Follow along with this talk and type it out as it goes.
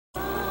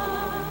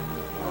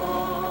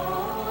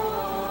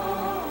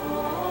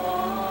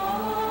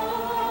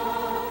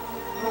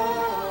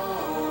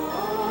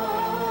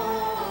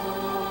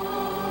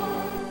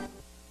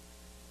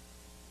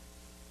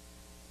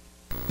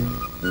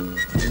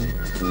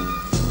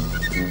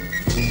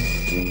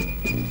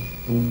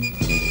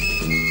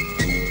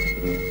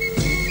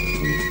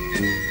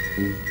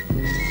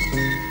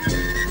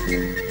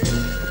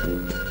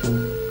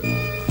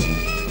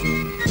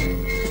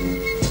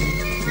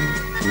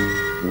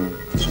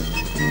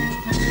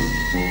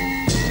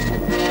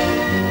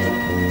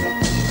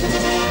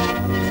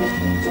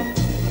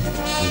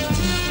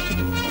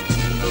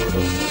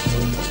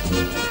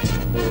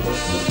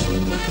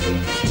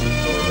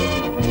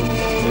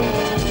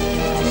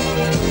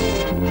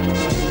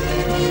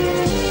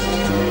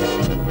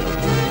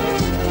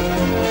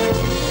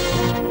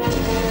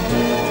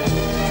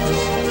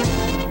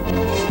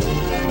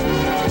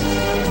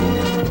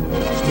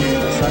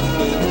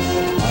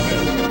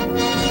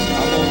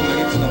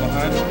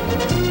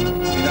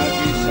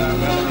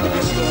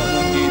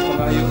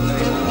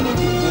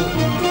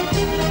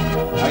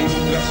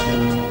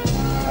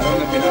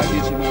lagi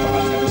si mong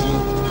mahal na dugo.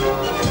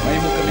 May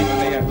mo kami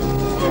kanayan.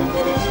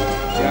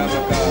 Kaya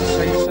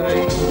makasaysay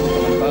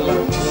samantala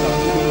sa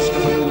pulos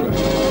kapaturan.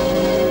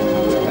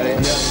 Kaya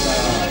diya sa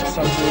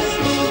Salmos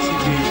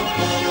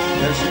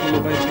 60, versikulo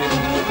 20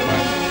 ng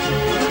Tuhan.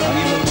 Ang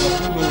imong mga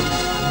pulong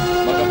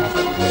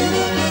magamatag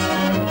kayo.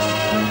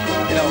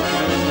 Tinawag ko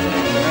naman sa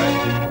mga ganay.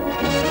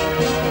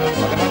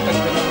 Magamatag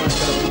ka naman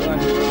sa kalabuan.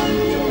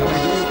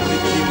 Nakagawin ko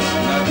rin kalimot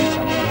natin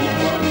sa mga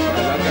bukma ang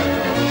pagalaga.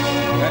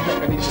 Ganda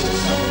kanito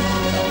sa aming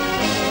mga tao.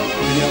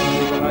 Hindi ang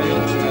mga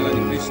pangayon sa ngalan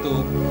ni Kristo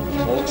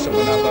o sa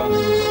panabang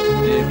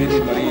ni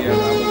Virgin Maria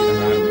na among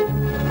ginanaan.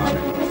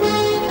 Amen.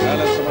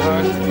 Ngalan sa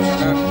Mahan, sa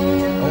Anak,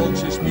 o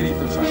sa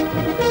Espiritu Santo.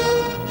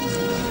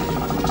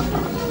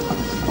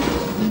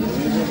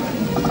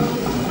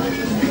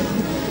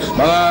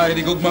 Mga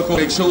hinigugma ko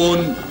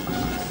igsuon,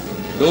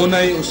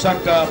 doonay usa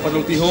ka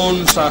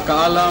panultihon sa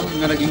kaalam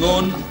nga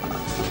nagingon,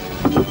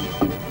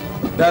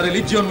 the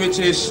religion which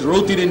is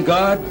rooted in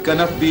God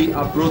cannot be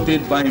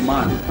uprooted by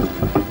man.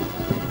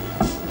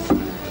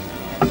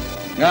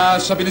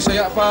 Nga sa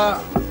Binisaya pa,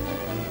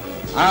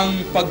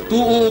 ang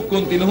pagtuo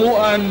kung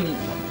tinuhuan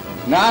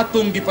nga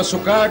atong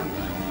gipasukad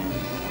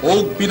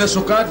o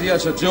pinasukad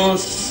diya sa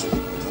Dios,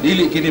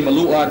 dili kini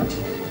maluad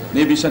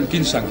ni bisan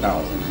kinsang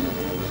tao.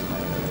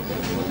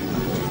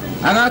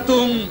 Ang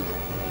atong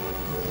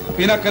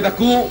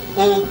pinakadako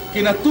o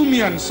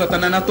kinatumyan sa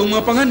tanan natong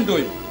mga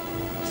pangandoy,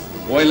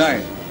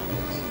 walay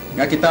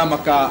nga kita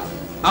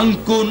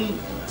makaangkon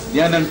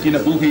diyan ang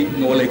kinabuhi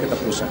nga walay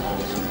katapusan.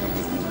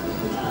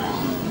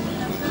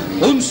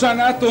 Unsa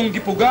nga atong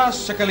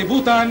gipugas sa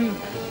kalibutan,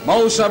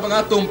 mausab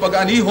ang atong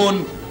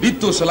pag-anihon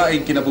dito sa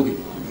laing kinabuhi.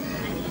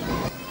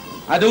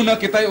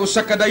 Aduna kitay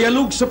usa ka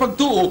dialog sa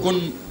pagtuo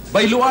kung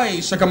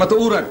bayluay sa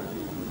kamatuoran.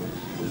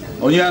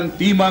 Unyang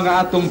tema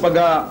nga atong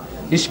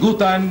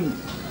pag-hisgutan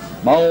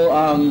mao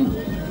ang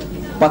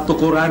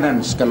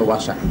patukuranan sa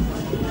kaluwasan.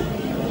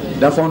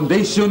 The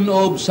foundation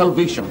of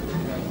salvation.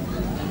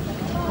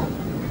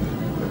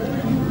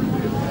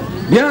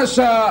 Diya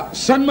sa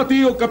San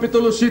Mateo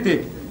Kapitulo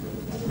 7,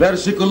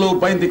 versikulo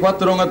 24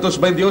 ngadto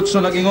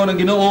 28 nag-ingon ang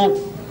Ginoo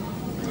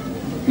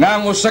nga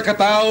ang usa ka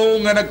tawo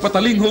nga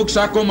nagpatalinghog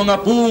sa akong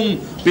mga pung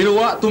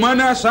piluwa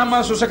tumana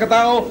sama sa usa ka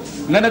tawo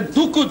nga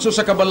nagtukod sa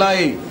usa ka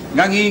balay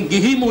nga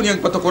gihimo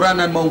niyang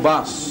patukuranan maong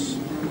bas.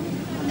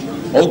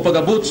 O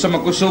pagabot sa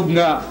makusog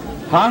nga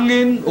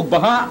hangin ug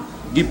baha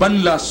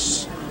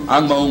gipanlas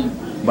ang maong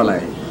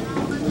balay.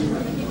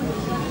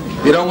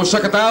 Pero ang usa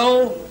ka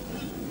tawo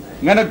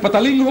nga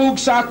nagpatalinghog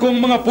sa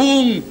akong mga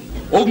pung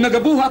ug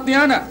nagabuhat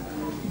niya na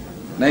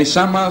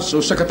naisama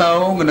sa usa ka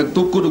tawo nga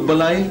nagtukod og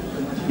balay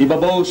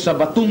ibabaw sa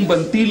batong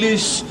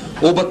bantilis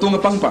o batong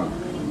nga pangpang.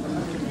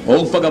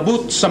 O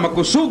pagabot sa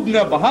makusog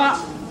nga baha,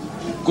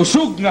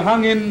 kusog nga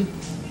hangin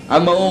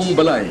ang maong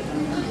balay,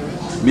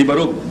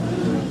 mibarog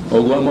o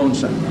wa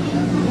maunsa.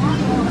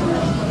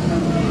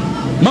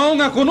 Mao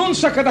nga kunon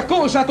sa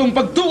kadako sa atong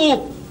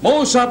pagtuo,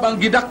 mausab ang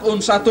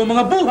gidakon sa atong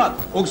mga buhat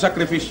o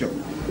sakripisyo.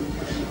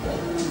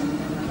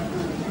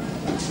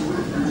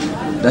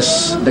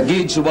 The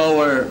gauge of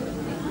our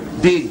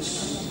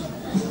deeds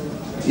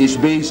is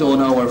based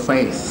on our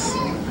faith.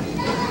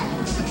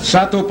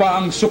 Sa ato pa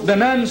ang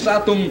sukdanan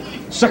sa atong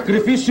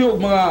sakripisyo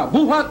ug mga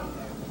buhat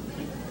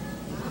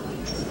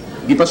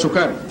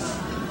gipasukan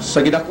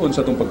sa gidakon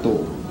sa atong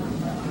pagtuo.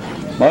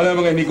 Mao na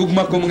mga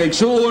hinigugma ko mga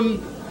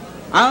igsuon,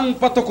 ang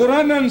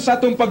patukuranan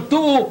sa atong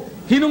pagtuo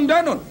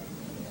hinungdanon.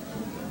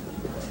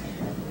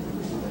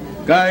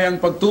 Kaya ang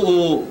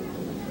pagtuo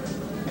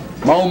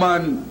mao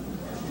man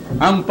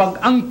ang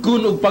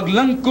pag-angkon o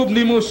paglangkob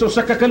nimo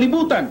sa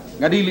kakalibutan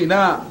nga dili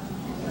na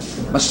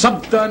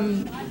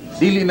masabtan,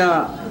 dili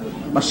na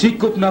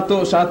masikop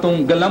nato sa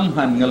atong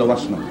galamhan nga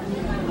lawasnon.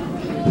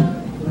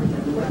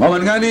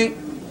 Maman gani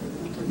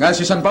nga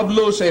si San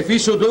Pablo sa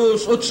Efeso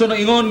 2:8 na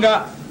ingon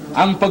nga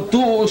ang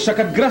pagtuo sa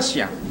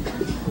kagrasya.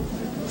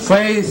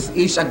 Faith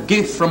is a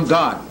gift from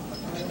God.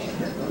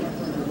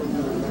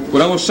 Kung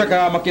ang usa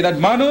ka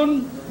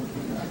makinadmanon,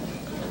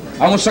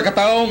 ang usa ka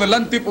tawo nga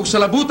lantip og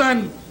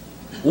salabutan,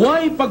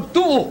 way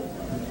pagtuo,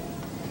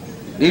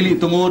 dili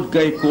tungod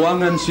kay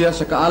kuwangan siya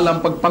sa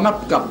kaalam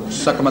pagpangapkap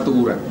sa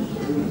kamatuoran.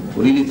 O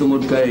dili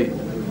tungod kay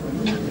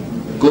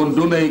kung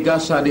dunay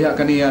gasa diha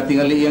kaniya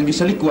tingali iyang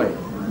gisalikway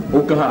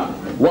o kaha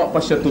wa pa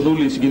siya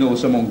tululi sa Ginoo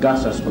sa mong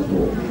gasa sa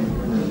pagtuo.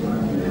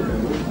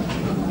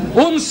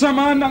 Unsa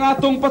man ang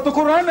atong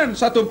patukuranan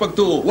sa atong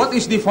pagtuo? What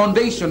is the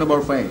foundation of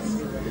our faith?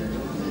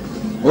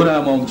 Una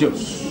mong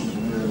Diyos.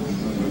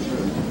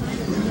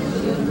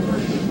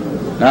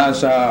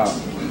 Nasa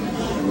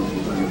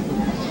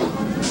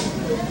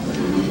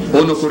 1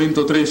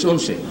 Corinto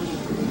 3:11.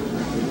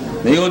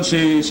 Ngayon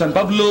si San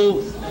Pablo,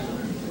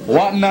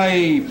 wa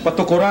na'y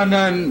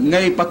patukuranan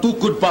ngay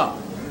patukod pa,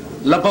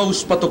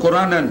 labaws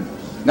patukuranan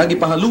nga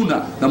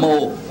gipahaluna na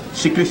mao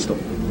si Kristo.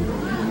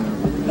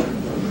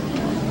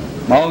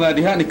 Mao nga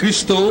diha ni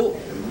Kristo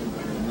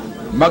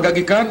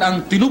magagikan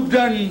ang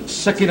tinubdan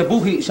sa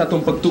kinabuhi sa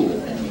atong pagtuo.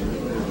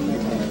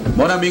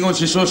 Mao na mingon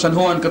si Jesus San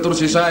Juan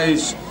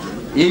 14:6,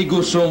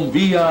 ego sum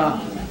via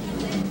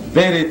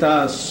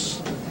veritas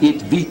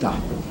et vita.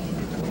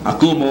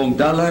 Ako mong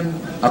dalan,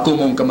 ako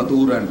mong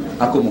kamaturan,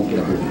 ako mong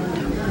kinabuhi.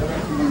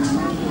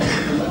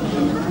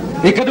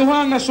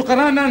 Ikaduhang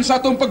nasukaranan sa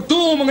atong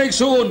pagtuo, mga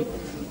igsoon,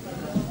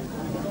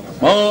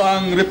 mao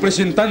ang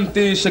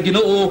representante sa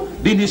Ginoo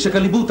dinhi sa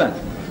kalibutan.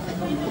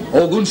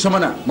 O unsa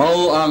man na,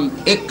 mao ang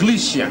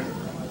Ecclesia,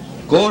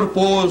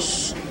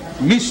 Corpus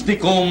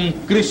Mysticum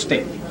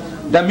Christi,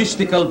 the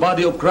mystical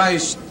body of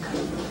Christ,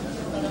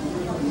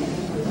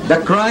 the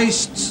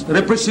Christ's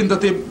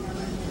representative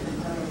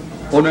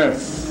on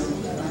earth.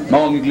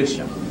 Mao ang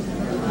Iglesia.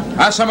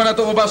 Asa man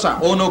nato mabasa?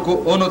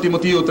 1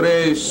 Timoteo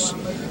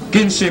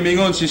 3:15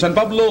 mingon si San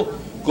Pablo,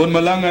 kung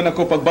malangan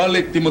ako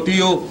pagbalik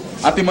Timoteo,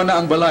 ati man na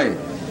ang balay.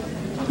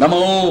 Na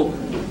mao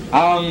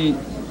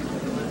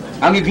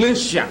ang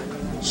Iglesia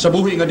sa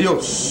buhi nga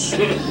Dios.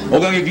 O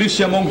ang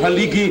Iglesia mong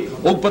haligi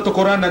o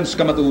patukuranan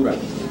sa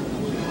kamaturan.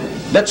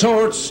 The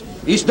church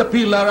is the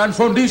pillar and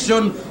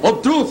foundation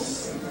of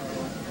truth.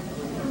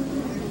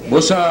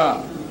 Busa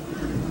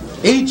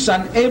each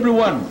and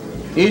everyone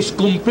is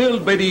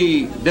compelled by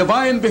the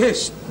divine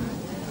behest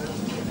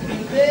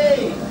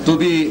to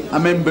be a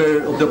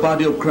member of the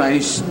body of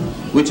Christ,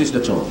 which is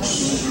the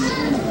church.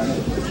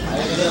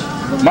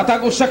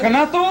 Matag usa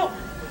kanato,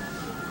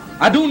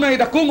 adunay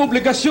dakong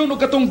obligasyon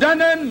o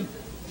katungdanan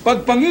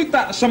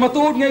pagpangita sa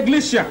matuod nga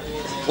iglesia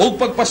o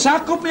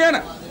pagpasakop niya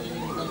na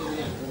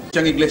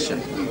siyang iglesia.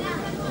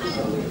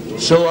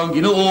 So ang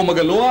Ginoo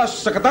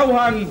magaluwas sa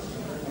katawhan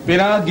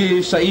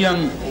pinagi sa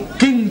iyang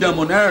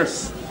kingdom on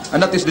earth,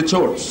 and that is the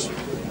church.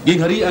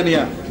 Gingharian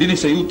niya dinhi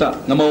sa yuta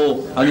nga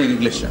mao ang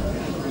iyang iglesia.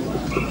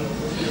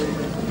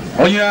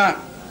 O niya,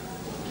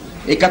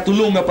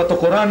 ikatulong nga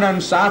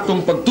patukuranan sa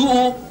atong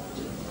pagtuo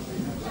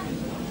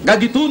nga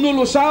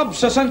gitunol usab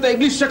sa Santa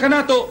Iglesia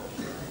kanato,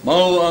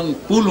 mao ang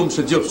pulong sa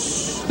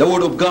Dios, the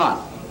Word of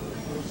God.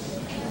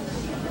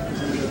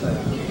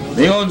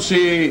 Dayon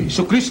si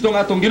Sokristo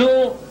nga atong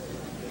Ginoo,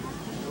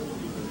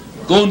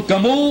 kung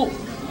kamo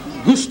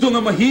gusto nga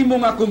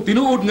mahimong akong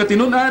tinuod nga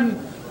tinunan,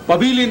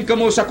 pabilin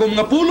kamo sa akong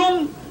nga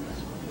pulong,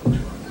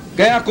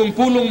 kaya akong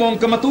pulong mo ang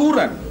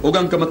kamaturan, o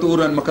ang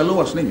kamaturan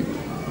makaluwas ninyo,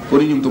 o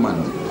ninyong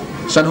tumanon.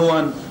 San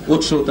Juan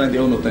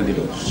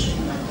 8:31-32.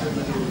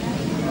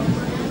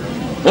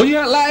 O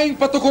niya, laing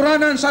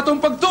patukuranan sa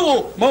atong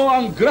pagtuo, mao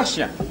ang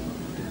grasya.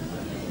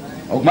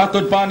 O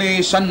matod pa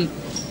ni San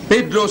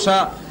Pedro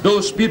sa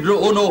 2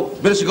 Pedro 1,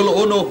 versikulo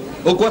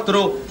 1 o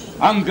 4,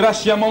 ang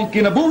grasya mong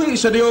kinabuhi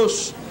sa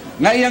Dios,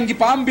 nga iyang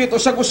gipaambit o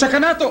sa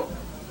kanato,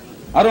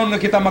 aron nga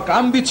kita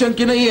makaambit siyang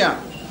kinaiya,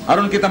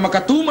 aron kita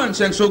makatuman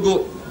siyang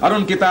sugo,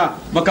 aron kita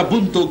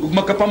makabuntog ug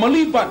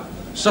makapamalipat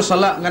sa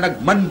sala nga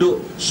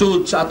nagmando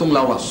sud sa atong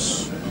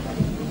lawas.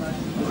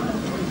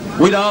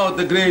 Without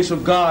the grace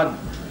of God,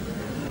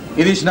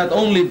 it is not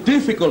only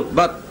difficult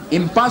but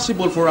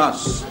impossible for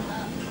us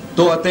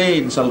to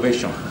attain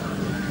salvation.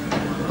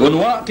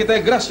 Kung wa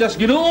kita grasyas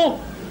Ginoo,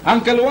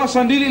 ang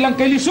kaluwasan dili lang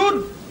kay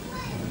lisod,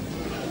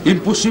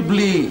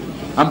 imposible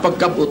ang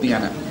pagkabot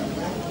niya na.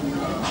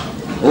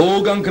 O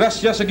ang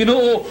grasya sa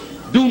Ginoo,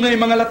 dunay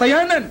mga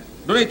latayanan,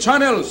 dunay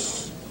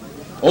channels,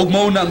 o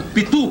mao na ang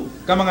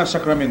 7 ka mga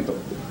sakramento.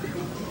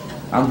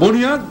 Ang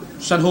bunyag,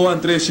 San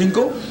Juan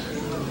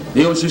 3:5,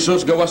 diyon si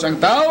Jesus gawas ang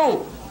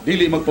tao,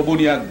 dili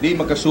magpabunyag, di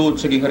makasud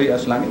sa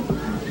gingharias langit.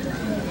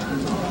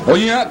 O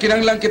niya,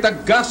 kinanglang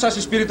kita gasa sa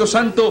Espiritu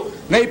Santo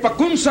nga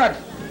ipakunsad,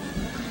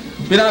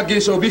 pinagi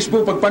sa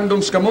obispo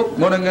pagpandong sa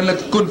kamot, mo nang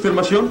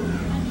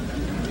nagkonfirmasyon.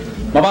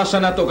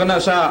 Mabasa nato kana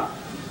sa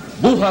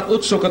Buhat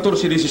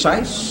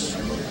 8:14-16.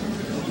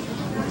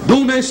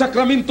 Dunay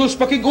sakramentos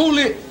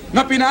pakiguli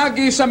nga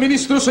pinaagi sa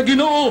ministro sa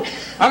Ginoo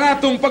ang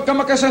atong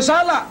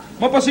pagkamakasasala,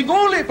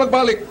 mapasiguli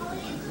pagbalik.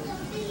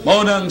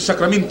 Mao nang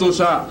sakramento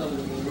sa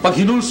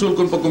paghinulsol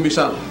kung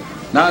pagkumbisal,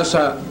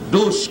 nasa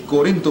 2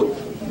 Corinto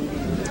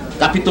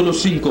kapitulo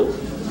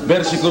 5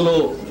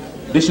 versikulo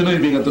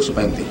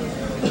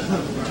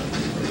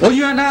 19-20. O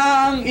yan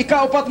ang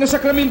ikaapat nga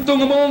sakramento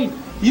nga mong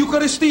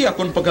Eucharistia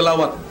kung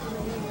pagkalawat.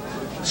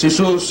 Si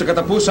Jesus sa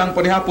katapusang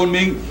panihapon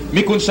mi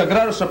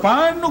konsagrar sa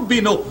panog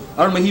bino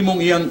aron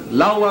mahimong iyang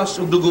lawas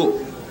ug dugo,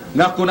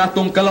 nga kung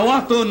atong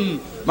kalawaton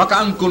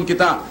makaangkon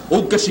kita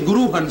og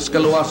kasiguruhan sa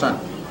kalawasan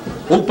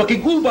og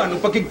pakiguban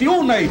ug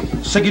pakigtiunay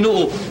sa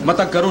Ginoo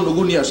matag karon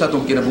ug unya sa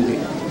atong kinabuhi.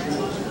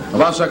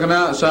 Mabasa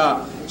kana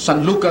sa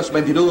San Lucas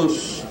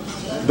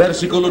 22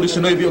 versikulo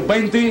 19 ug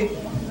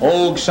 20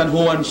 og San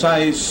Juan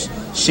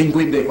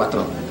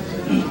 6:54.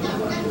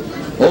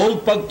 O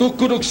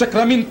pagtukod og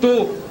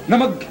sakramento na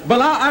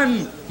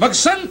magbalaan,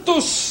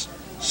 magsantos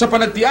sa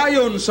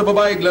panagtiayon sa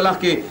babae ug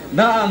lalaki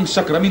na ang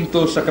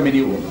sakramento sa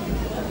kaminiwon.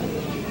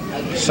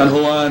 San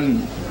Juan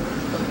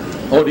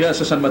o diya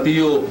sa San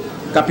Mateo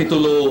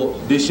kapitulo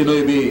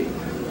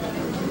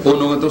 19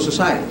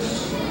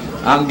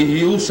 1-6, ang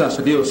gihiusa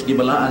sa Dios,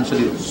 gibalaan sa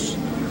Dios,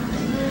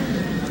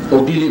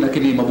 o dili na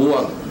kini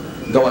mabuwag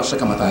gawas sa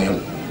kamatayon.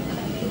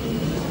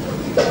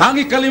 Ang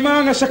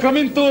ikalima nga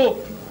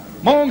sakramento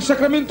maong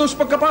sakramento sa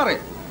pagkapare,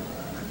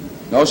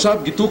 nga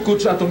usab gitukod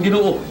sa atong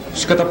Ginoo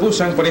sa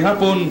katapusang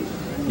panihapon,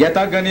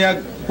 giatagan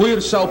niya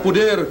puwersa o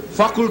poder,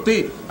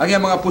 faculty ang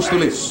iyang mga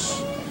apostoles.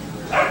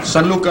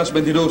 San Lucas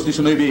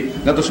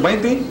 22:19 ngadto sa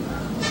 20,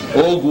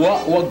 o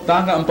wag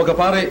tanga ang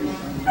pagkapare.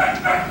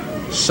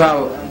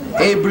 Sa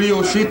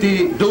Hebreo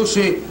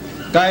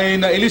 7:12 kay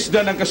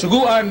nailisdan ang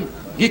kasuguan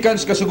gikan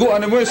sa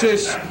kasuguan ni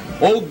Moises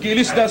o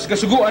gilisdan sa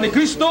kasuguan ni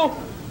Kristo,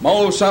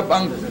 mausap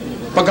ang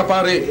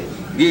pagkapare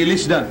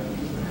gilisdan.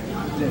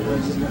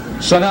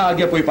 Sana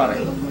agya po'y pare.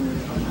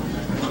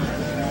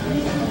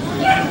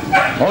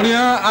 O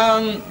niya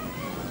ang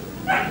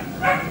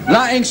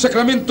laing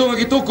sakramento nga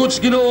gitukod sa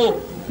Ginoo,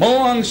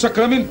 mao ang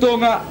sakramento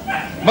nga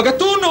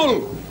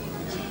magatunol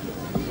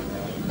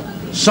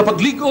sa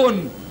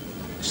pagligon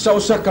sa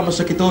usa ka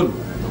masakiton,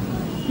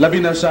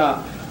 labi na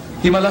sa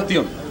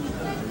Himalatyon,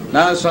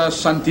 nasa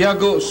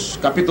Santiago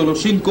Kapitulo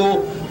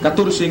 5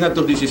 14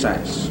 ngadto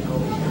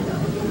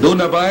 16. Doon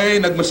na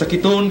ba'y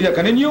nagmasakiton diya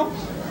kaninyo,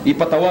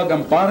 ipatawag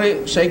ang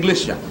pare sa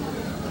iglesia,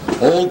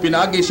 o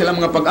pinagi sila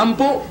mga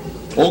pagampo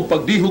o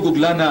pagdihug og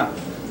lana,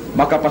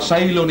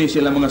 makapasaylo ni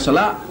sila mga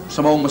sala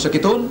sa maong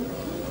masakiton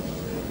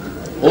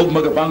o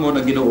magabangon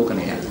ang Ginoo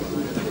kaniya.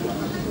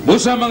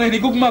 Busa mga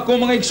hinigugma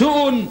ko mga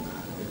igsuon,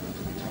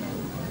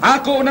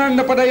 ako nang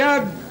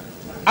napadayag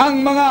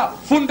ang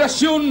mga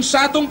fundasyon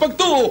sa atong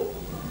pagtuo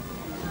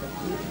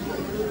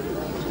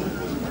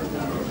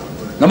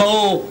na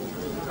mao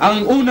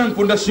ang unang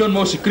pundasyon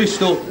mo si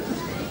Kristo,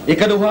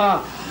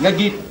 ikaduha nga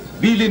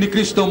gibili ni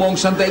Kristo moong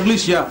Santa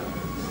Iglesia,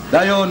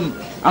 dayon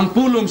ang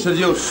pulong sa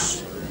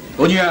Dios,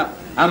 unya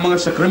ang mga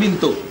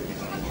sakramento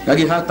nga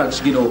gihatag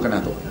sa Ginoo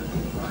kanato.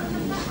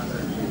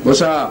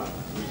 Busa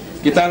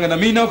kita nga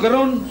naminaw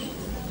karon,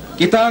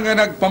 kita nga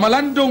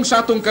nagpamalandong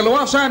sa atong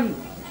kaluwasan,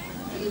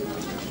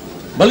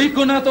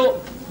 balikon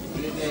nato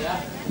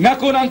nga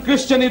kung ang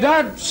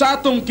Kristyanidad sa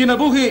atong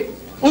kinabuhi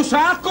o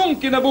sa akong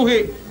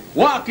kinabuhi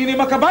wa kini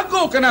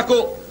makabago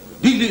kanako,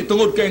 dili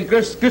tungod kay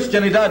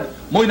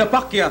Kristyanidad mo'y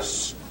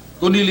napakyas,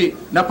 kunili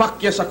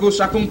napakyas ako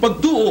sa akong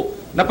pagtuo,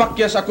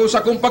 napakyas ako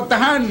sa akong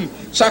pagtahan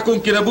sa akong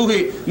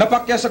kinabuhi,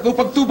 napakyas ako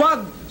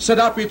pagtubag sa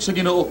dapit sa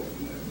Ginoo.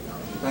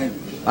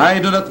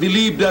 I do not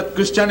believe that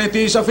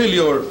Christianity is a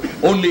failure,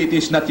 only it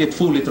is not yet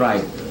fully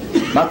tried.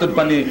 Matod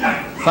pa ni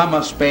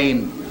Thomas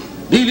Paine,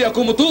 dili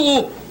ako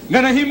mutuo nga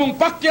nahimong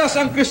pakyas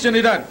ang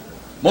Kristyanidad,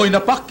 mo'y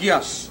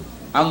napakyas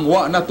ang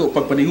wa nato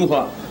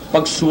pagpaninguha,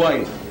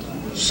 pagsuway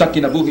sa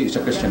kinabuhi sa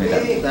Kristyanidad.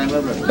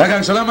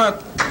 Daghang salamat.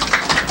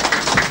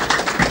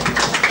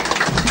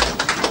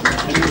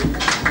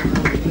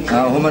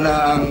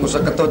 Humana ang usa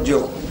ka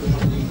todyo.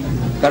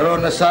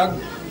 Karon nasag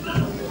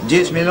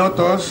 10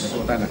 minutos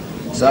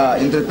sa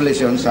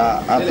interpellation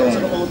sa atong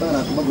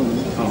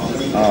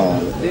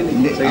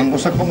ang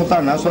usa ka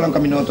pangutana so lang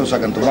ka minuto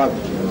sa kantubag.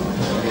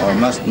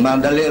 Mas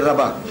madali ra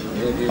ba?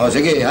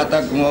 Sige,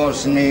 hatag mo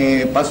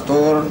ni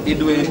Pastor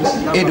Edwin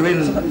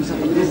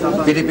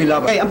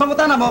Labang. Okay, ang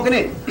pangutana mo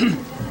kini.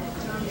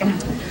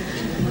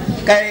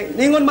 Kay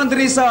ningon man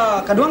diri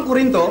sa kaduhang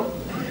Korinto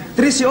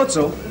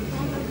 13:8,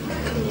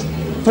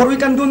 for we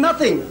can do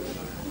nothing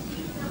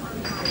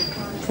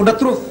for the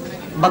truth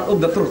but of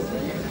the truth.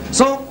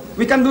 So,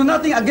 we can do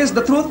nothing against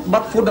the truth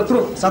but for the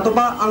truth. Sa to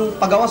pa ang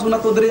pagawas mo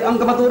nato diri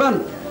ang kamaturan.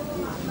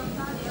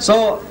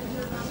 So,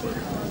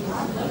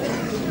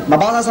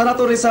 mabasa sa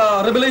nato rin sa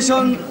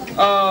Revelation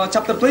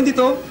chapter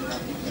 22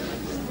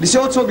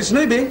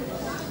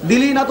 18-19,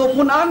 dili nato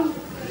punan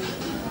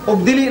o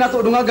dili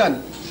nato dungagan.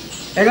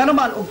 E nga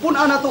naman, og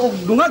punan nato og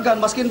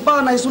dungagan, maskin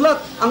pa nahisulat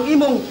ang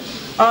imong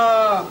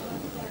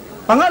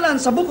pangalan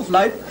sa Book of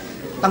Life,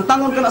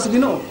 tangtangon ka na sa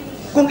Ginoo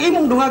kung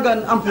imong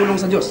dungagan ang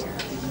pulong sa Dios.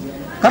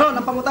 Karon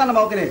ang pangutana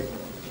mao kini,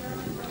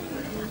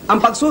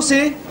 ang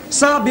pagsusi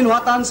sa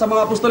binuhatan sa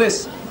mga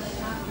apostoles.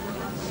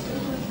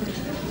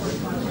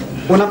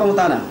 Unang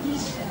pangutana,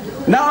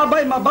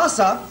 naabay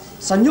mabasa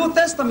sa New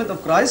Testament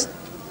of Christ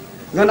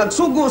nga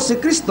nagsugo si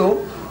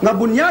Kristo nga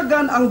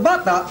bunyagan ang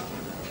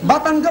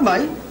batang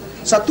gamay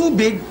sa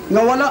tubig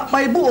nga wala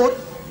pa'y buot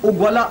ug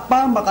wala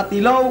pa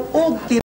makatilaw og